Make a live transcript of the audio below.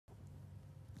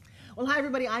Well, hi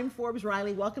everybody, I'm Forbes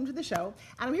Riley. Welcome to the show.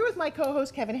 And I'm here with my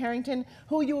co-host, Kevin Harrington,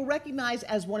 who you will recognize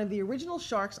as one of the original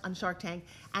sharks on Shark Tank.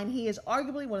 And he is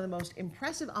arguably one of the most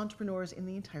impressive entrepreneurs in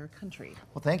the entire country.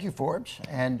 Well, thank you, Forbes.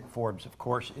 And Forbes, of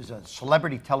course, is a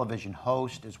celebrity television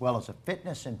host as well as a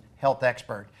fitness and health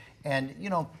expert. And, you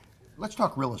know, let's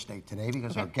talk real estate today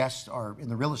because our guests are in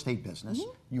the real estate business.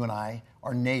 You and I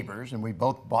are neighbors, and we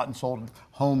both bought and sold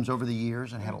homes over the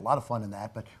years and had a lot of fun in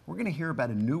that. But we're going to hear about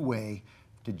a new way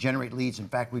to generate leads. In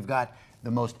fact, we've got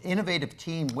the most innovative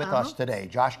team with us today,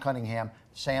 Josh Cunningham,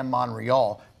 Sam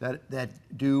Monreal, that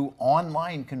do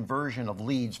online conversion of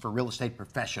leads for real estate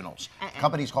professionals. The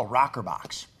company's called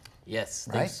Rokrbox. Yes,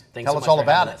 Right? thanks Tell so us much all for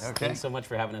about having it. us. Okay. Thanks so much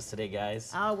for having us today,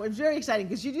 guys. Well, it's very exciting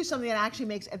because you do something that actually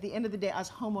makes, at the end of the day, us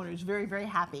homeowners very, very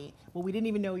happy. Well, we didn't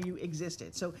even know you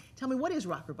existed. So tell me, what is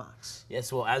Rokrbox?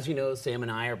 Yes, well, as you know, Sam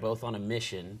and I are both on a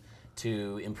mission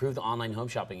to improve the online home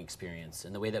shopping experience.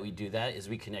 And the way that we do that is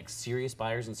we connect serious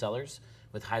buyers and sellers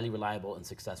with highly reliable and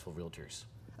successful realtors.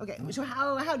 Okay, so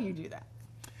how do you do that?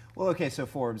 Well, okay, so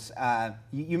Forbes,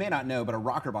 you may not know, but a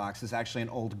Rokrbox is actually an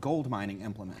old gold mining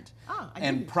implement. Oh, I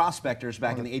and didn't. prospectors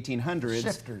back in the 1800s...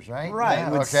 Shifters, right? Right,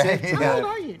 Yeah, would okay. sift How old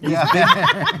are you?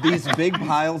 these big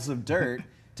piles of dirt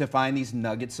to find these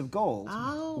nuggets of gold.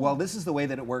 Oh. Well, this is the way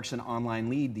that it works in online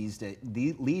leads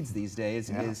these days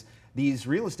is these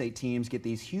real estate teams get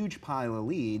these huge pile of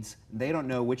leads. They don't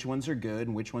know which ones are good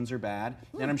and which ones are bad.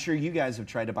 And I'm sure you guys have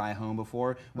tried to buy a home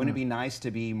before. Wouldn't it be nice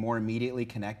to be more immediately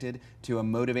connected to a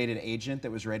motivated agent that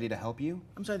was ready to help you?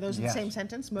 I'm sorry, those are Yes. the same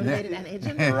sentence, motivated and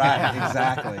agent? Right,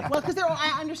 exactly. Well, because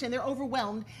I understand they're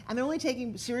overwhelmed and they're only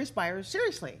taking serious buyers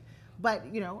seriously.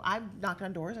 But, you know, I've knocked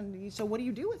on doors, and so what do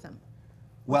you do with them?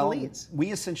 With the Well, leads?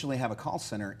 we essentially have a call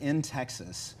center in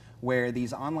Texas where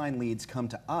these online leads come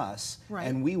to us, Right.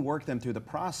 and we work them through the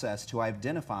process to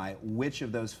identify which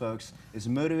of those folks is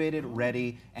motivated,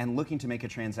 ready, and looking to make a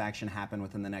transaction happen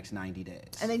within the next 90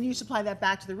 days. And then you supply that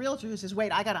back to the realtor who says,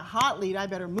 wait, I got a hot lead, I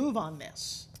better move on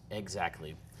this.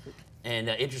 Exactly. And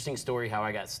interesting story how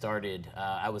I got started.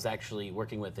 I was actually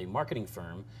working with a marketing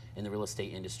firm in the real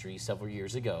estate industry several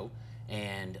years ago,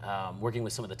 and working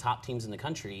with some of the top teams in the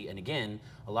country. And again,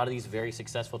 a lot of these very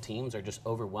successful teams are just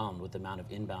overwhelmed with the amount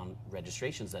of inbound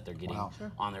registrations that they're getting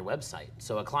on their website.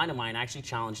 So a client of mine actually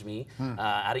challenged me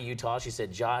out of Utah. She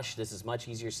said, Josh, this is much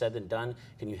easier said than done.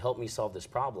 Can you help me solve this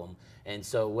problem? And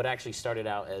so what actually started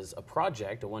out as a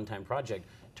project, a one-time project,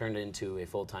 turned into a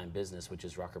full-time business, which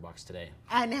is Rokrbox today.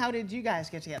 And how did you guys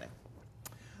get together?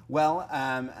 Well,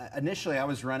 initially I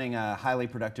was running a highly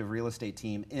productive real estate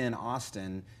team in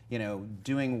Austin, you know,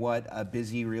 doing what a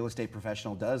busy real estate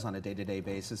professional does on a day-to-day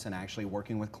basis and actually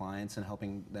working with clients and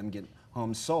helping them get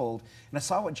homes sold. And I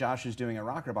saw what Josh was doing at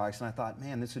Rokrbox, and I thought,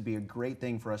 man, this would be a great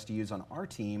thing for us to use on our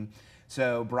team.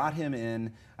 So brought him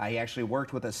in. He actually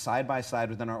worked with us side by side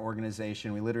within our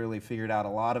organization. We literally figured out a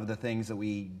lot of the things that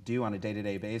we do on a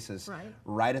day-to-day basis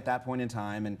right at that point in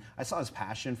time. And I saw his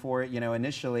passion for it. You know,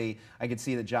 initially I could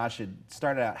see that Josh had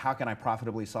started out, how can I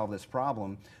profitably solve this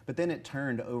problem? But then it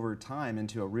turned over time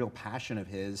into a real passion of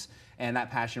his, and that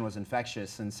passion was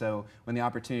infectious. And so when the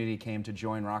opportunity came to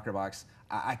join Rokrbox,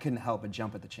 I couldn't help but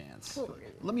jump at the chance.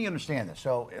 Let me understand this.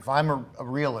 So if I'm a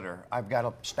realtor, I've got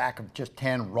a stack of just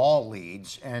 10 raw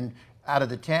leads, and out of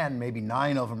the 10, maybe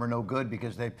 9 of them are no good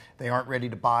because they aren't ready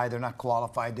to buy, they're not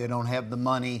qualified, they don't have the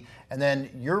money. And then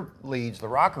your leads, the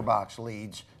Rokrbox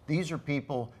leads, these are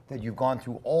people that you've gone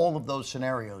through all of those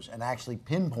scenarios and actually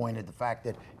pinpointed the fact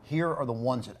that here are the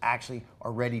ones that actually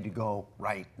are ready to go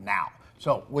right now.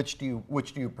 So which do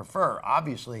you prefer?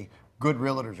 Obviously, good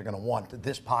realtors are going to want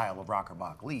this pile of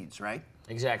Rokrbox leads, right?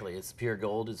 Exactly. It's pure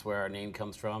gold. It's where our name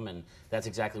comes from, and that's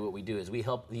exactly what we do. Is we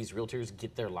help these realtors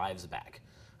get their lives back.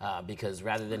 Because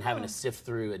rather than having to sift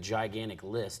through a gigantic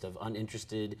list of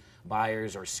uninterested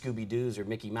buyers or Scooby-Doos or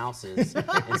Mickey Mouses,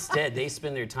 instead they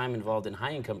spend their time involved in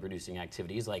high-income producing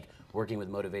activities like working with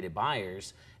motivated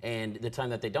buyers, and the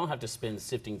time that they don't have to spend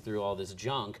sifting through all this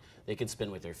junk, they can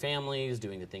spend with their families,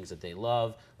 doing the things that they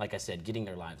love, like I said, getting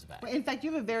their lives back. In fact,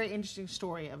 you have a very interesting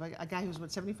story of a guy who's,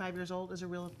 what, 75 years old as a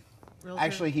realtor?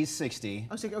 Actually, he's 60.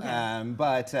 Oh, 60, okay.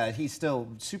 But he's still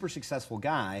a super successful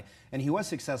guy, and he was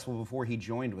successful before he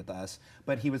joined with us.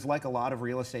 But he was like a lot of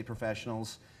real estate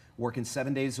professionals, working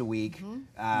 7 days a week,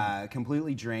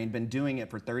 completely drained, been doing it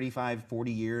for 35,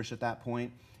 40 years at that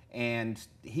point. And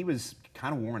he was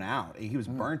kind of worn out. He was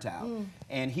burnt out.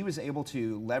 And he was able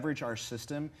to leverage our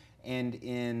system and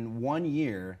in 1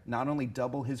 year, not only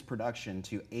double his production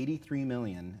to 83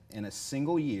 million in a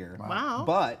single year, Wow.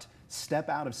 but step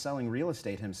out of selling real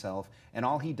estate himself, and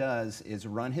all he does is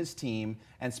run his team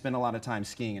and spend a lot of time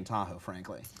skiing in Tahoe,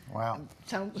 frankly. Wow.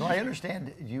 So I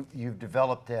understand you've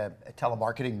developed a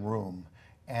telemarketing room,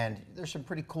 and there's some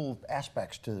pretty cool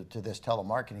aspects to this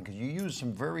telemarketing, because you use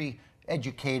some very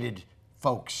educated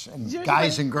folks and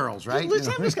guys and girls, right?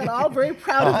 Sam just got all very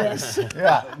proud of this.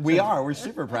 Yeah. We're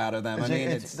super proud of them. I mean,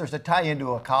 There's a tie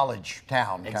into a college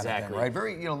town kind of Exactly. thing, right?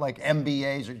 Very, like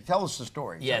MBAs. Tell us the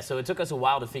story. Yeah, so it took us a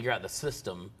while to figure out the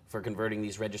system for converting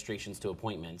these registrations to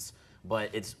appointments, but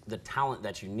it's the talent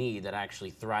that you need that actually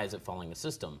thrives at following the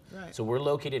system. Right. So we're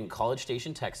located in College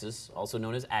Station, Texas, also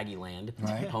known as Aggie Land,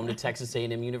 Right. home to Texas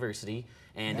A&M University.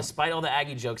 And despite all the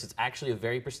Aggie jokes, it's actually a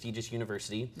very prestigious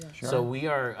university. Yeah. Sure. So we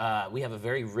have a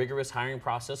very rigorous hiring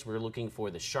process. We're looking for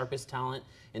the sharpest talent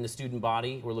in the student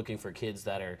body. We're looking for kids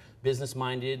that are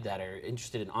business-minded, that are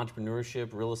interested in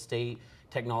entrepreneurship, real estate,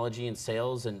 technology, and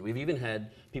sales. And we've even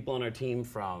had people on our team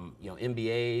from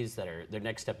MBAs that are their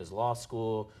next step is law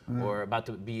school or about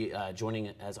to be joining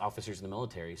as officers in the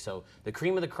military. So the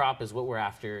cream of the crop is what we're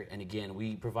after. And again,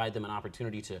 we provide them an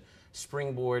opportunity to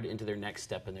springboard into their next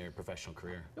step in their professional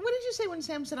career. What did you say when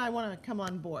Sam said, I want to come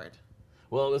on board?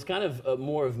 Well, it was kind of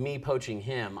more of me poaching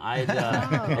him.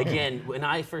 Again, when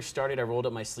I first started, I rolled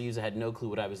up my sleeves. I had no clue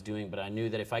what I was doing, but I knew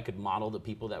that if I could model the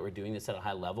people that were doing this at a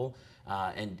high level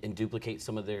and duplicate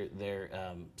some of their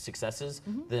successes,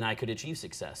 then I could achieve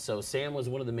success. So Sam was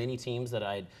one of the many teams that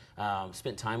I'd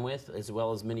spent time with, as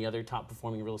well as many other top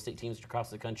performing real estate teams across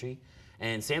the country.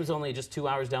 And Sam's only just 2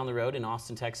 hours down the road in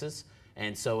Austin, Texas.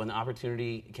 And so when the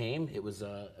opportunity came, it was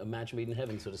a match made in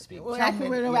heaven, so to speak. Well,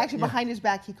 actually, behind his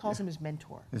back, he calls him his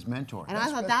mentor. His mentor. And I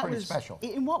thought that pretty was special.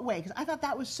 In what way? Because I thought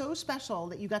that was so special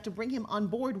that you got to bring him on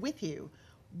board with you.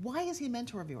 Why is he a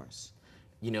mentor of yours?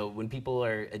 When people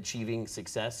are achieving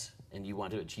success and you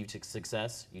want to achieve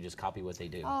success, you just copy what they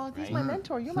do. Oh, he's right? my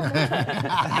mentor. You're my mentor.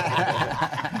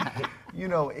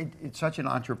 It's such an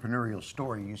entrepreneurial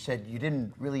story. You said you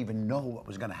didn't really even know what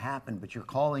was going to happen, but you're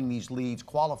calling these leads,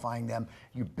 qualifying them.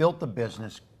 You built the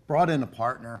business, brought in a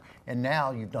partner, and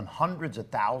now you've done hundreds of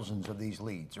thousands of these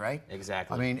leads, right?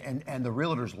 Exactly. I mean, and the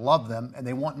realtors love them, and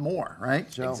they want more,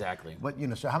 right? So, Exactly. But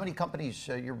so how many companies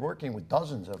you're working with?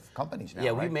 Dozens of companies now. Yeah,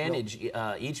 right? we manage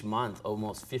each month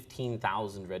almost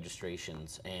 15,000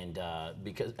 registrations, and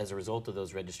because as a result of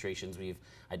those registrations, we've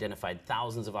identified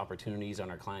thousands of opportunities on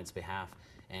our clients' behalf,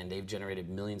 and they've generated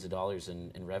millions of dollars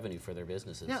in revenue for their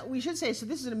businesses. Now, we should say, so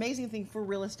this is an amazing thing for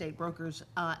real estate brokers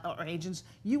or agents.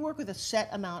 You work with a set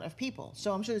amount of people.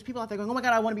 So I'm sure there's people out there going, oh my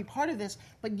God, I want to be part of this.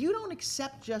 But you don't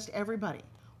accept just everybody.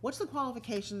 What's the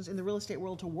qualifications in the real estate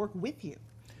world to work with you?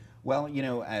 Well,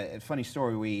 a funny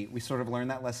story. We sort of learned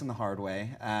that lesson the hard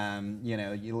way.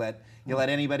 You let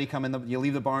anybody come in. You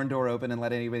leave the barn door open and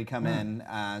let anybody come in.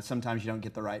 Sometimes you don't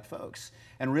get the right folks.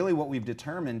 And really, what we've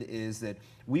determined is that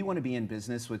we want to be in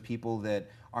business with people that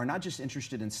are not just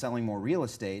interested in selling more real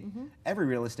estate. Every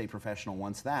real estate professional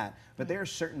wants that. But there are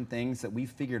certain things that we've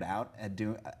figured out at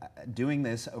doing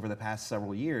this over the past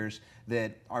several years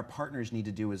that our partners need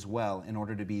to do as well in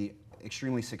order to be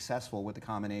extremely successful with the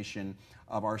combination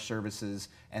of our services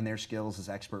and their skills as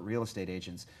expert real estate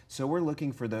agents. So we're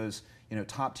looking for those,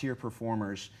 top tier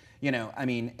performers. And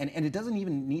it doesn't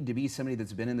even need to be somebody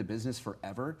that's been in the business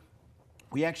forever.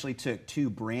 We actually took two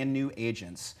brand new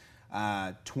agents,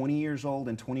 20 years old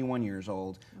and 21 years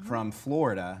old, from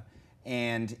Florida.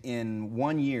 And in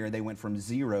 1 year, they went from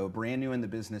zero, brand new in the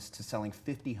business, to selling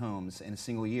 50 homes in a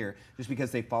single year, just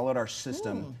because they followed our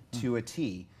system to a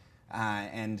T.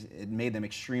 And it made them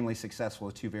extremely successful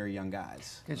with two very young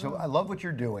guys. Okay, so I love what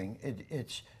you're doing.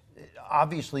 It's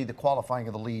obviously the qualifying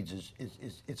of the leads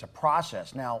it's a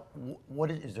process. Now,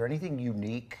 is there anything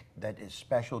unique that is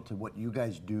special to what you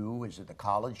guys do? Is it the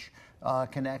college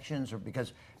connections, or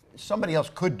because somebody else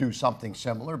could do something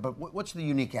similar, but what's the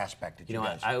unique aspect that you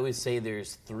guys I always say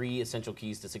there's 3 essential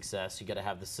keys to success. You got to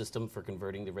have the system for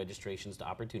converting the registrations to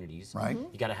opportunities. Right.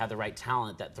 You got to have the right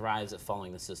talent that thrives at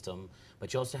following the system,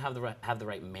 but you also have the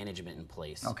right management in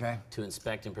place. Okay. To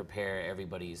inspect and prepare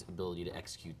everybody's ability to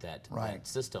execute that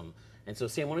system. And so,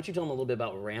 Sam, why don't you tell them a little bit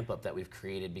about Ramp Up that we've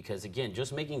created? Because again,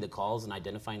 just making the calls and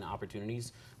identifying the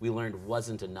opportunities, we learned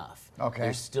wasn't enough. Okay.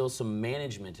 There's still some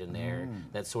management in there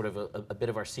that's sort of a bit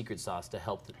of our secret sauce to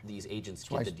help these agents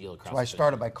get the deal across. So I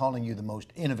started by calling you the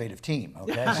most innovative team.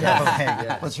 Okay.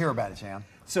 So, let's hear about it, Sam.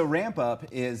 So Ramp Up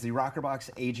is the Rokrbox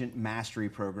Agent Mastery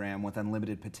Program with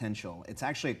unlimited potential. It's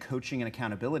actually a coaching and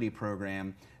accountability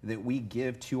program that we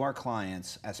give to our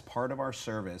clients as part of our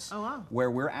service,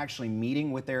 where we're actually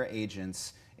meeting with their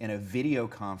agents in a video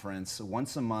conference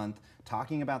once a month,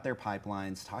 talking about their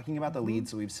pipelines, talking about the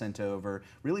leads that we've sent over,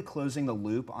 really closing the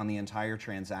loop on the entire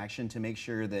transaction to make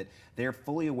sure that they're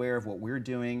fully aware of what we're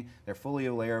doing, they're fully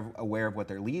aware of what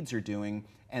their leads are doing,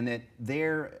 and that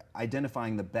they're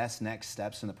identifying the best next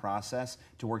steps in the process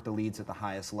to work the leads at the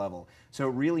highest level. So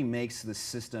it really makes the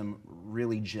system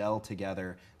really gel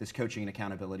together, this coaching and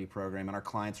accountability program, and our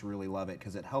clients really love it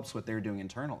because it helps what they're doing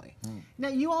internally. Now,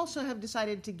 you also have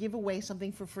decided to give away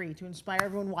something for free to inspire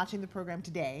everyone watching the program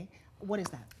today. What is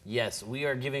that? Yes, we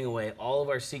are giving away all of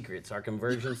our secrets, our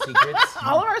conversion secrets.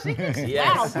 All of our secrets?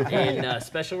 Yes, Wow. in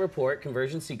special report,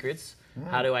 Conversion Secrets,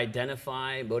 how to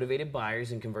identify motivated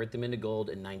buyers and convert them into gold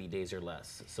in 90 days or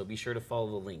less. So be sure to follow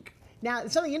the link. Now,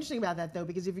 something interesting about that, though,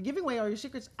 because if you're giving away all your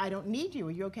secrets, I don't need you.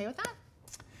 Are you okay with that?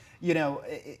 You know,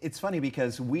 it's funny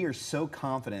because we are so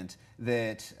confident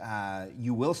that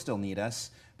you will still need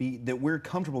us, that we're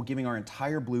comfortable giving our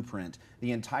entire blueprint,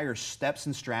 the entire steps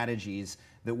and strategies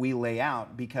that we lay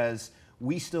out, because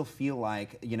we still feel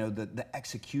like, you know, the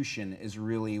execution is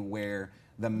really where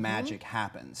the magic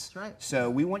happens. That's right. So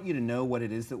we want you to know what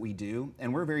it is that we do,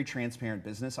 and we're a very transparent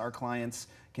business. Our clients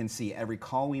can see every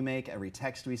call we make, every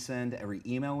text we send, every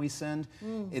email we send.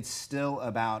 It's still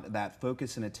about that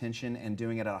focus and attention and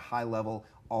doing it at a high level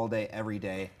all day, every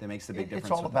day that makes the big difference.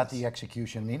 It's all with about us. the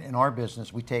execution. I mean, in our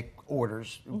business, we take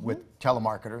orders with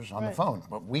telemarketers on the Right. phone.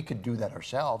 But we could do that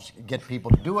ourselves, get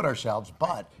people to do it ourselves,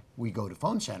 but we go to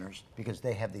phone centers because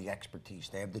they have the expertise,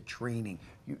 they have the training.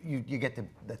 You get the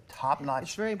It's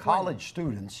top-notch very important. college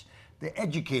students, the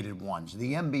educated ones,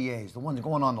 the MBAs, the ones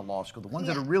going on to law school, the ones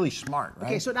that are really smart, right?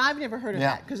 Okay, so now I've never heard of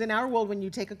Yeah. that, because in our world, when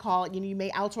you take a call, you may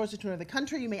outsource it to another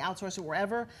country, you may outsource it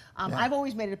wherever. I've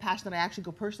always made it a passion that I actually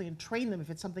go personally and train them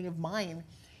if it's something of mine.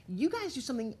 You guys do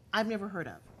something I've never heard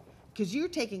of, because you're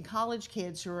taking college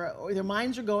kids who are, or their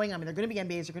minds are going, I mean, they're going to be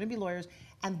MBAs, they're going to be lawyers,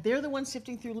 and they're the ones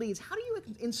sifting through leads. How do you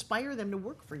inspire them to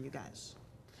work for you guys?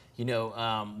 You know,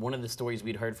 one of the stories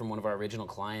we'd heard from one of our original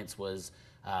clients was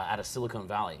out of Silicon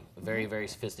Valley, a very, very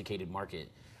sophisticated market.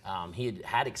 He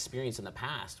had experience in the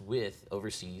past with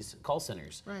overseas call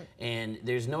centers. Right. And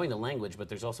there's knowing the language, but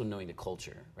there's also knowing the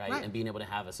culture, right? Right. And being able to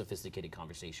have a sophisticated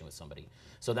conversation with somebody.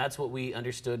 So that's what we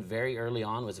understood very early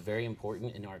on was very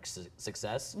important in our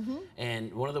success.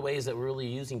 And one of the ways that we're really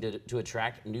using to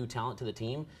attract new talent to the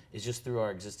team is just through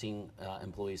our existing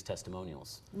employees'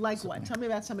 testimonials. Like what? Tell me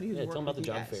about somebody who's Yeah, worked tell them about with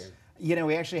the you job guys. fair. You know,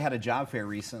 we actually had a job fair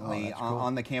recently that's cool.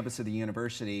 on the campus of the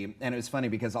university, and it was funny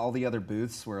because all the other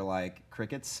booths were like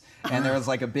crickets, and there was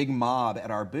like a big mob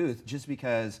at our booth just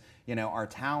because, you know, our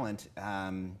talent,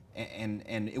 and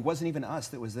it wasn't even us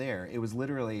that was there. It was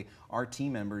literally our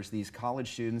team members, these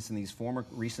college students and these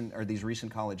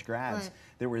recent college grads Right.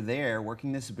 that were there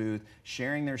working this booth,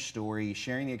 sharing their story,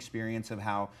 sharing the experience of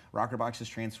how Rokrbox has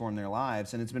transformed their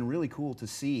lives, and it's been really cool to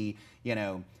see, you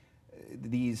know,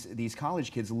 these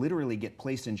college kids literally get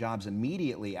placed in jobs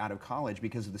immediately out of college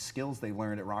because of the skills they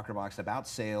learned at Rokrbox about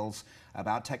sales,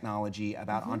 about technology,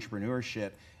 about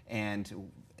entrepreneurship, and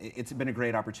it's been a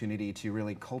great opportunity to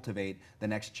really cultivate the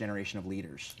next generation of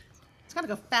leaders. It's kind of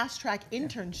like a fast track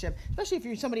internship, especially if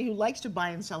you're somebody who likes to buy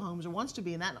and sell homes or wants to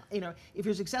be in that. You know, if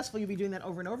you're successful, you'll be doing that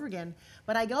over and over again.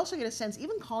 But I also get a sense,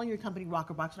 even calling your company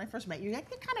Rokrbox, when I first met you, they're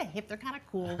kind of hip, they're kind of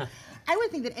cool. I would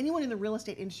think that anyone in the real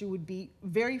estate industry would be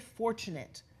very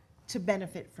fortunate to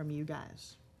benefit from you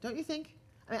guys. Don't you think?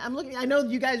 I mean, I'm looking, I know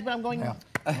you guys, but I'm going, Yeah.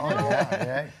 Oh,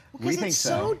 yeah. because We it's think so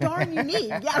so. darn unique.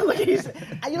 Yeah, look, you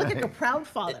look like a proud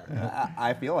father.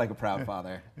 I feel like a proud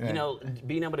father. You know,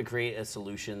 being able to create a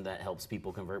solution that helps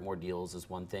people convert more deals is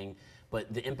one thing,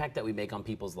 but the impact that we make on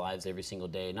people's lives every single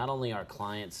day, not only our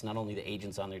clients, not only the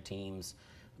agents on their teams,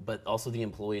 but also the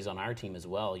employees on our team as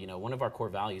well. You know, one of our core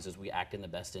values is we act in the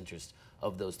best interest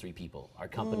of those three people, our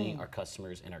company, our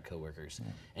customers, and our coworkers.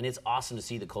 And it's awesome to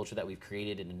see the culture that we've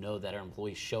created and to know that our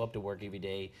employees show up to work every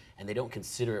day and they don't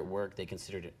consider it work, they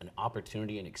consider it an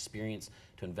opportunity, an experience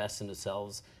to invest in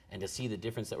themselves, and to see the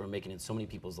difference that we're making in so many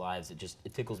people's lives,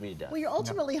 it tickles me to death. Well, you're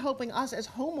ultimately hoping us as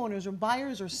homeowners or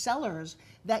buyers or sellers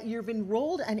that you've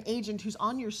enrolled an agent who's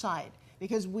on your side.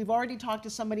 Because we've already talked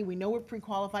to somebody, we know we're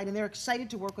pre-qualified, and they're excited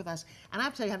to work with us. And I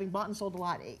have to tell you, having bought and sold a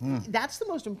lot, that's the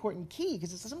most important key,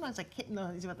 because it's sometimes like hitting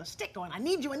the stick going, I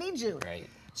need you, I need you. Right.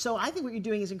 So I think what you're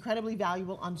doing is incredibly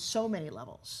valuable on so many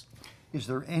levels. Is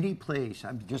there any place,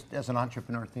 I'm just as an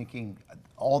entrepreneur thinking,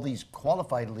 all these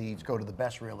qualified leads go to the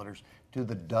best realtors, do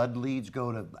the dud leads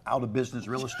go to out of business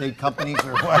real estate companies,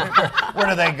 or what? Where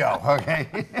do they go,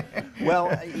 okay?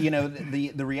 Well, you know,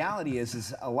 the reality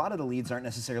is a lot of the leads aren't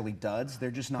necessarily duds.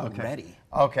 They're just not ready.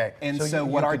 Okay. And so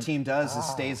what our team does is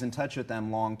stays in touch with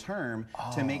them long term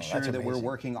to make sure that we're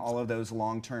working all of those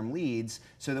long-term leads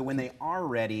so that when they are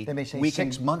ready, they may say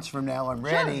 6 months from now I'm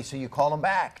ready, so you call them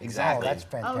back. Exactly. Oh, that's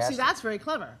fantastic. Oh, see, that's very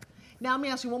clever. Now, let me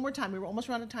ask you one more time. We're almost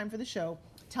running out of time for the show.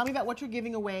 Tell me about what you're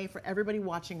giving away for everybody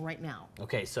watching right now.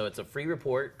 Okay, so it's a free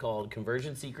report called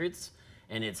Conversion Secrets,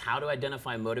 and it's how to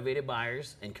identify motivated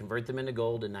buyers and convert them into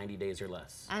gold in 90 days or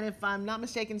less. And if I'm not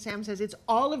mistaken, Sam says it's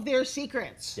all of their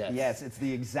secrets. Yes. Yes, it's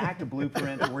the exact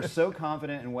blueprint. We're so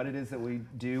confident in what it is that we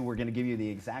do. We're going to give you the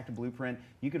exact blueprint.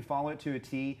 You can follow it to a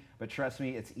T, but trust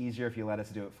me, it's easier if you let us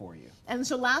do it for you. And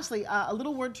so lastly, a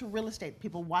little word to real estate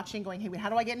people watching, going, hey, how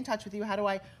do I get in touch with you? Why do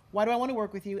I want to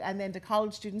work with you? And then to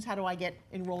college students, how do I get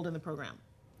enrolled in the program?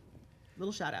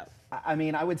 Little shout out. I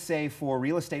mean, I would say for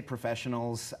real estate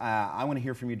professionals, I want to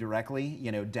hear from you directly.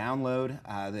 You know, download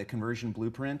the conversion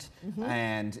blueprint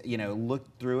and, you know, look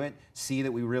through it, see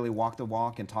that we really walk the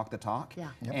walk and talk the talk. Yeah.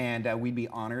 Yep. And we'd be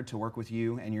honored to work with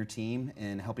you and your team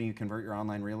in helping you convert your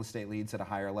online real estate leads at a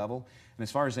higher level. And as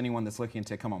far as anyone that's looking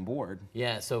to come on board.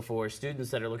 Yeah, so for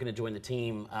students that are looking to join the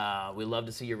team, we love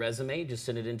to see your resume. Just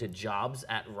send it into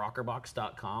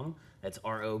jobs@rokrbox.com. That's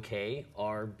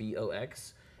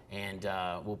ROKRBOX. And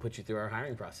we'll put you through our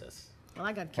hiring process. Well,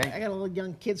 I got little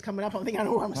young kids coming up. I think I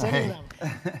know where I'm sending them.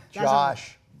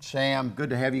 Josh, Sam, good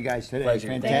to have you guys today. Pleasure.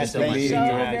 Fantastic. Thank you so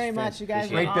meeting you. very much. You guys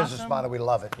were Great awesome. business model. We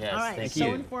love it. Yes, All right, thank so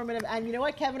you. informative. And you know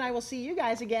what, Kevin, I will see you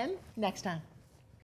guys again next time.